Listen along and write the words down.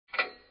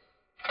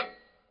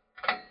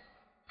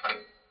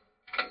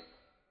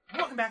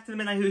back to the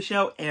Midnight Who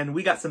Show, and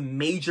we got some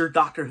major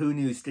Doctor Who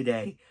news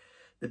today.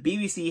 The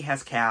BBC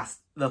has cast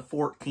the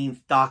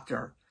 14th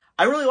Doctor.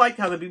 I really liked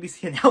how the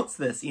BBC announced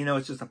this. You know,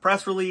 it's just a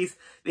press release.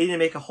 They didn't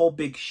make a whole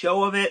big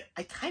show of it.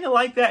 I kind of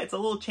like that. It's a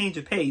little change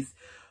of pace.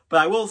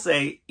 But I will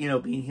say, you know,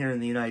 being here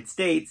in the United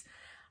States,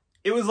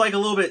 it was like a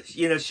little bit,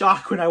 you know,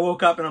 shock when I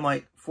woke up and I'm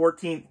like,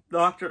 14th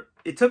Doctor?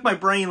 It took my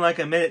brain like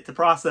a minute to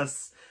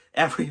process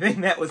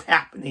everything that was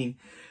happening.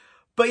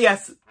 But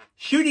yes,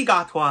 Ncuti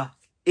Gatwa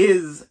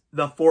is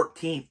the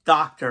 14th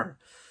Doctor.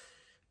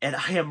 And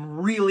I am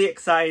really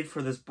excited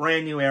for this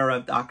brand new era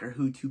of Doctor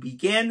Who to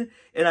begin.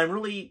 And I'm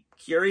really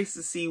curious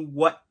to see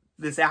what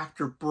this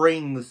actor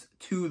brings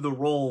to the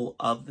role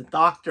of the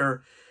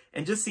Doctor.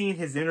 And just seeing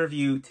his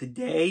interview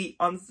today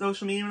on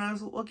social media when I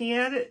was looking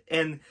at it,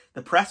 and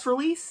the press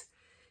release,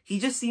 he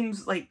just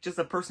seems like just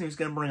a person who's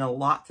going to bring a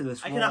lot to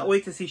this role. I cannot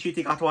wait to see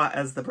Ncuti Gatwa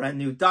as the brand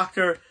new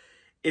Doctor.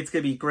 It's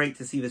going to be great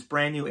to see this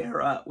brand new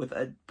era with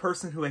a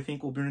person who I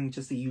think will bring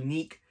just a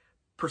unique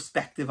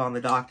perspective on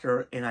the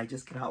Doctor, and I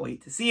just cannot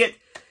wait to see it.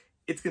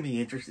 It's going to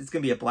be interesting. It's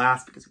going to be a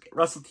blast because we get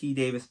Russell T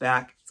Davies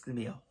back. It's going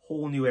to be a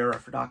whole new era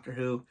for Doctor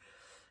Who,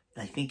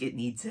 and I think it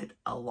needs it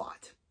a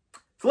lot.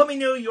 So let me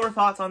know your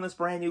thoughts on this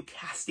brand new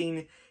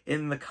casting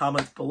in the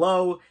comments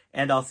below,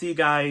 and I'll see you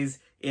guys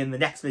in the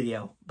next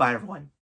video. Bye, everyone.